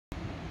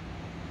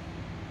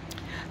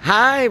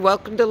Hi,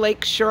 welcome to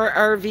Lakeshore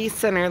RV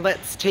Center.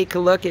 Let's take a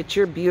look at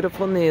your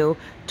beautiful new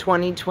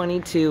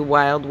 2022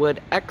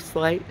 Wildwood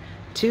X-Lite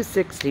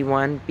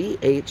 261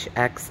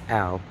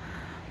 BHXL.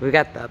 We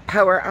got the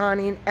power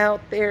awning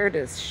out there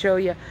to show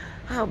you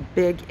how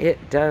big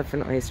it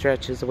definitely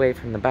stretches away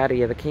from the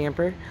body of the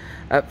camper.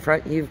 Up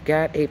front, you've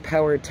got a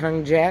power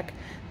tongue jack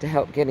to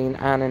help getting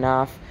on and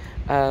off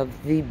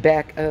of the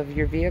back of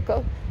your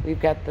vehicle.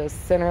 We've got the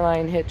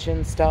centerline hitch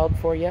installed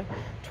for you,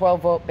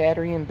 12-volt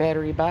battery and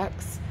battery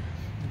box.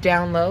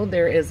 Down low,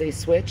 there is a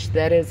switch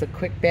that is a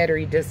quick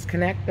battery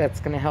disconnect that's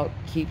going to help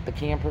keep the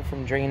camper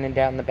from draining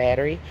down the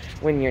battery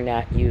when you're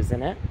not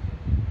using it.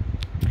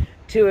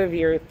 Two of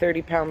your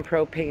 30-pound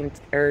propane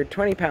or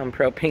 20-pound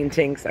propane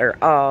tanks are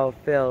all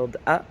filled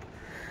up.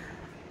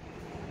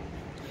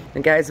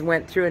 The guys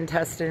went through and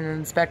tested and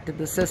inspected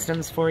the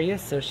systems for you,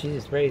 so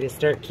she's ready to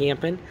start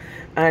camping.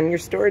 On your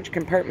storage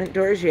compartment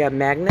doors, you have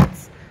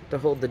magnets to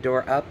hold the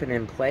door up and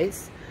in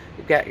place.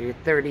 You've got your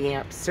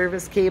 30-amp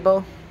service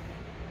cable,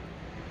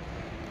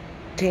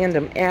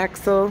 tandem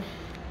axle,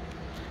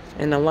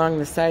 and along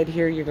the side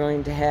here you're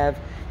going to have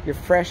your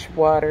fresh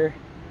water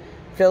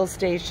fill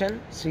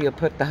station, so you'll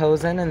put the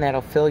hose in and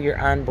that'll fill your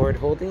onboard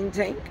holding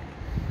tank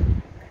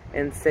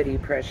and city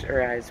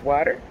pressurized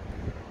water.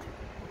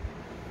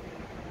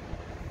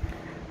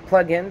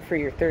 Plug in for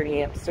your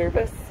 30-amp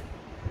service,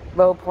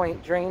 low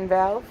point drain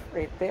valve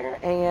right there,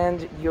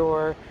 and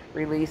your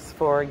release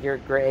for your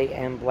gray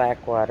and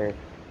black water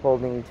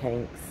holding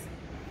tanks.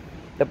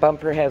 The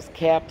bumper has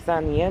caps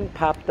on the end.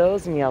 Pop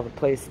those and you have a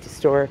place to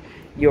store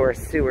your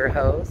sewer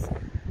hose.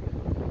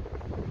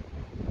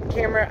 The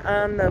camera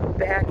on the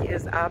back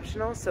is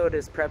optional, so it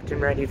is prepped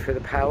and ready for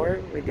the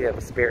power. We do have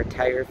a spare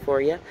tire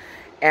for you.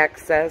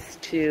 Access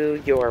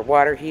to your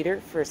water heater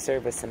for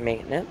service and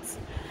maintenance.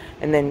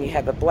 And then you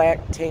have a black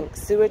tank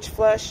sewage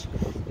flush.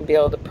 You'll be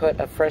able to put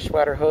a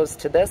freshwater hose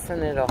to this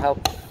and it'll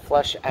help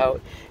flush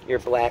out your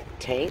black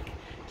tank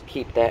to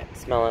keep that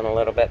smelling a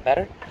little bit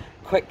better.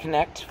 Quick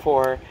connect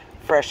for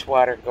fresh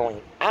water going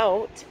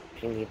out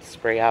if you need to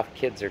spray off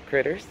kids or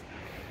critters.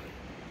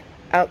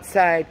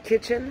 Outside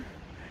kitchen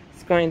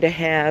is going to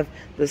have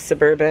the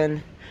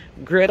Suburban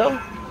griddle,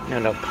 and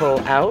it'll pull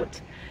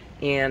out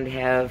and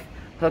have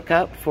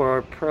hookup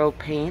for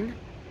propane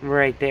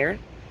right there.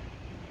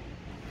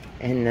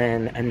 And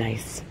then a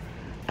nice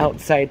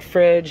outside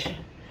fridge.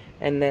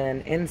 And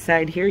then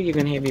inside here you're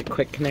going to have your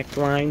quick connect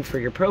line for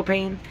your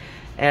propane,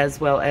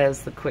 as well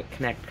as the quick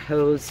connect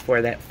hose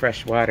for that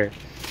fresh water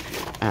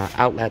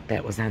outlet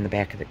that was on the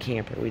back of the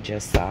camper we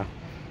just saw.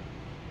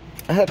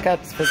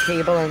 Hookups for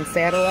cable and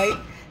satellite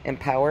and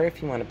power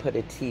if you want to put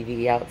a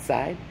TV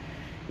outside.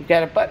 You've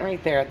got a button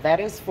right there.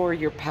 That is for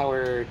your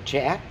power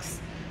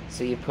jacks.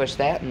 So you push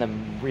that and the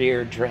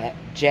rear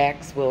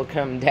jacks will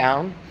come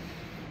down.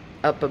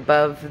 Up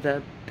above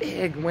the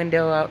big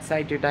window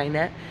outside your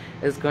dinette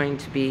is going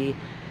to be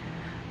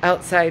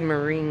outside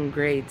marine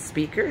grade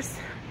speakers.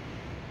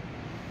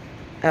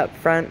 Up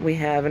front we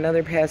have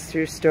another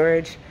pass-through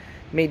storage.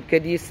 Made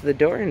good use of the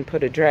door and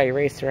put a dry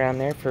erase around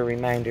there for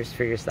reminders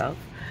for yourself.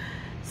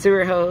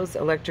 Sewer hose,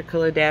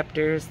 electrical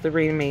adapters, the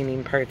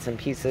remaining parts and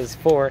pieces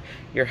for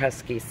your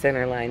Husky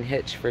centerline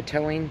hitch for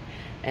towing.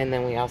 And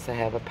then we also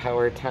have a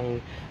power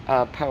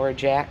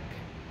jack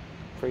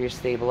for your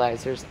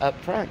stabilizers up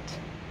front.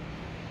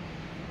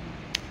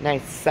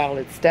 Nice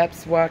solid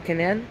steps walking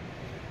in.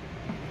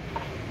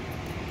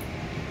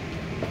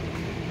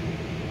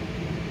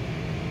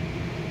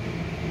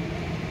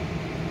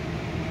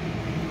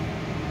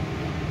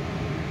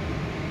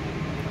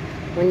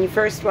 When you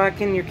first walk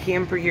in your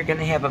camper, you're going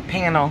to have a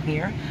panel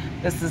here.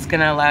 This is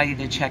going to allow you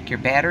to check your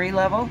battery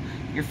level,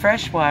 your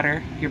fresh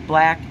water, your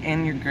black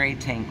and your gray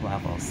tank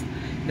levels.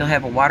 You'll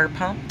have a water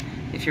pump.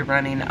 If you're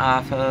running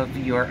off of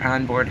your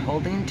onboard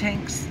holding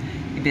tanks,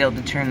 you'll be able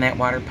to turn that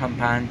water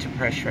pump on to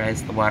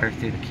pressurize the water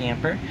through the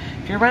camper.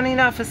 If you're running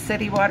off of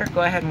city water,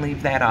 go ahead and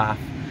leave that off.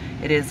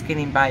 It is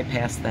getting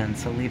bypassed then,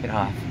 so leave it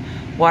off.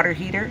 Water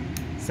heater,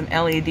 some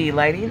LED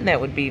lighting,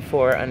 that would be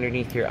for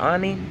underneath your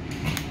awning.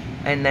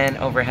 And then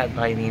overhead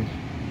lighting,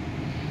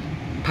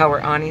 power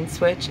awning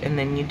switch, and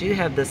then you do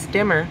have this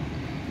dimmer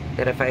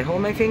that if I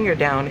hold my finger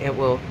down it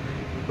will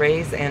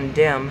raise and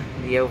dim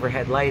the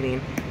overhead lighting.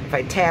 If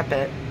I tap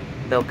it,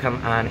 they'll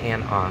come on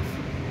and off.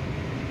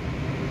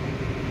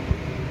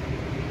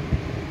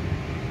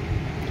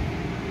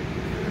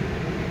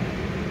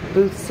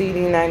 Booth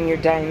seating on your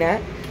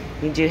dinette.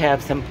 You do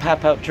have some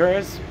pop-out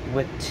drawers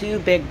with two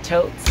big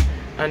totes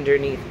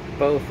underneath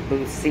both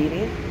booth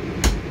seating.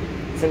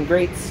 Some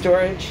great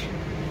storage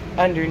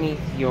underneath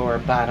your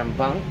bottom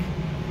bunk.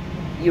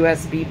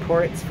 USB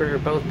ports for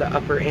both the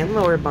upper and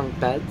lower bunk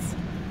beds.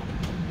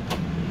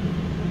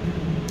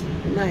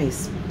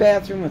 Nice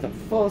bathroom with a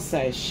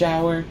full-size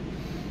shower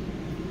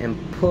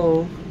and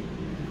pull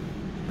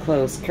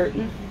close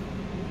curtain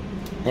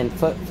and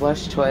foot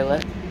flush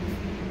toilet.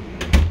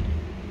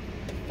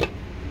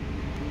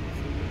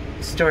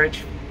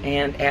 Storage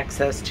and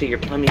access to your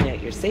plumbing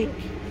at your sink.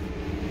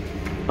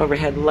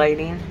 Overhead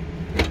lighting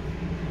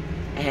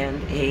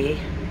and a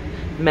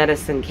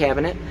medicine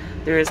cabinet.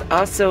 There is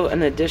also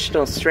an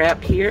additional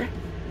strap here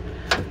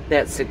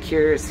that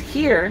secures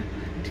here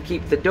to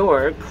keep the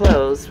door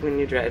closed when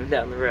you're driving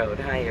down the road.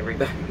 Hi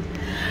everybody.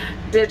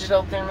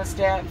 Digital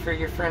thermostat for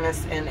your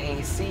furnace and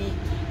AC.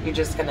 You're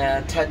just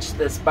gonna touch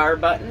this bar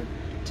button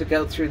to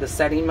go through the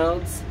setting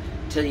modes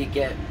till you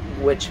get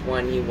which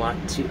one you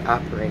want to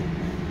operate.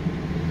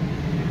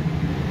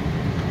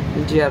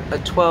 You do have a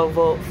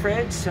 12-volt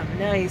fridge, some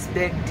nice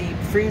big deep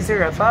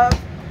freezer above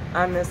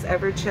on this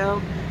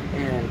Everchill,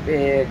 and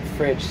big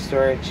fridge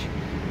storage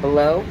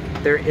below.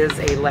 There is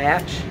a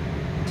latch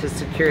to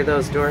secure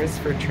those doors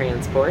for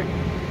transport.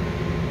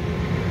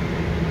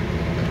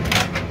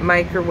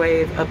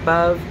 Microwave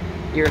above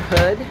your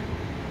hood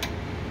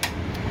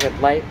with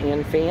light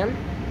and fan.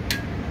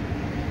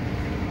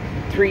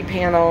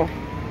 3-panel.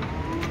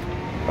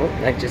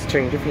 Oh, I just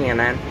turned your fan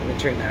on. Let me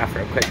turn that off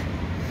real quick.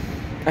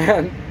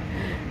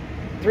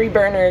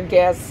 3-burner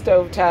gas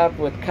stovetop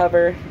with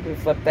cover. You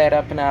flip that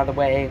up and out of the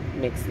way.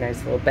 Makes a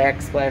nice little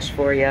backsplash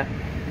for you.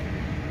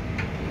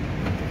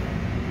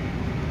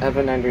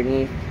 Oven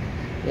underneath.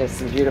 You have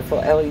some beautiful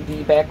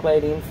LED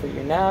backlighting for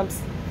your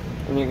knobs.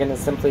 And you're going to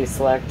simply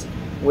select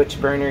which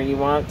burner you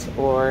want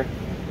or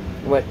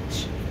what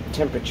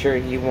temperature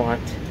you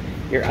want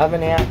your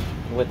oven at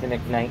with an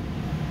X-Lite.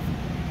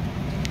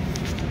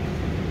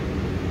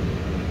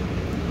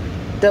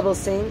 Double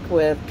sink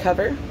with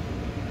cover.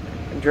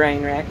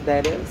 Drying rack,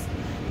 that is.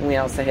 And we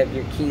also have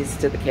your keys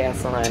to the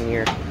castle on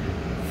your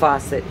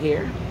faucet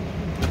here.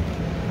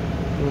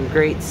 And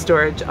great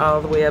storage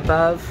all the way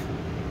above.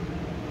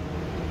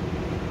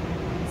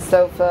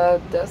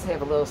 Sofa does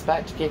have a little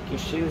spot to kick your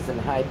shoes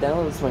and hide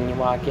those when you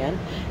walk in,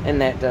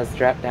 and that does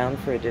drop down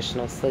for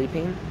additional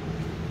sleeping.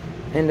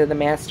 Into the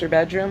master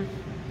bedroom.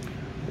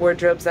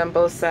 Wardrobes on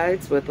both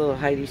sides with a little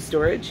hidey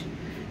storage.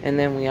 And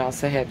then we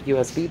also have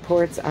USB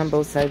ports on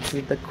both sides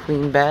of the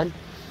queen bed.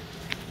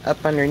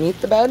 Up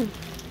underneath the bed,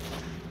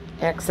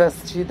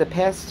 access to the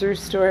pass-through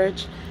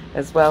storage,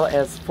 as well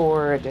as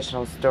 4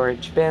 additional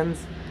storage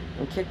bins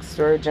and kick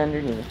storage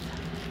underneath.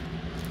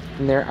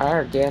 And there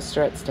are gas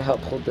struts to help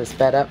hold this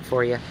bed up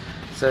for you,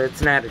 so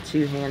it's not a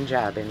two-hand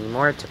job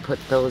anymore to put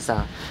those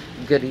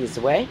goodies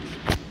away.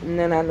 And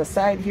then on the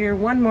side here,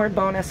 one more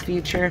bonus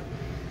feature,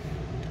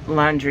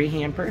 laundry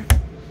hamper.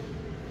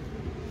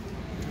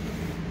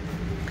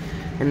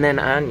 And then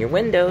on your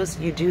windows,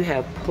 you do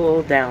have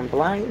pull-down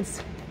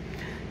blinds.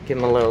 Give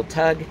them a little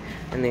tug,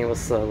 and they will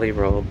slowly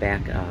roll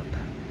back up.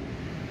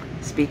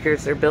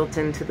 Speakers are built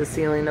into the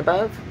ceiling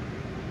above,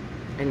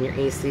 and your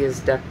AC is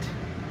ducted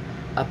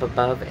up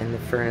above and the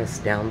furnace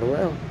down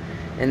below.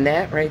 And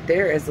that right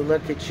there is a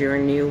look at your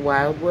new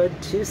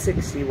Wildwood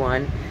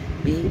 261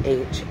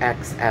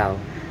 BHXL.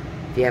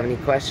 If you have any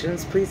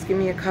questions, please give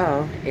me a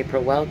call.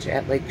 April Welch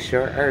at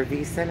Lakeshore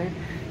RV Center,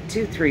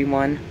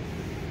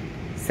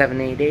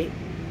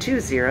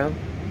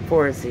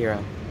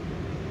 231-788-2040.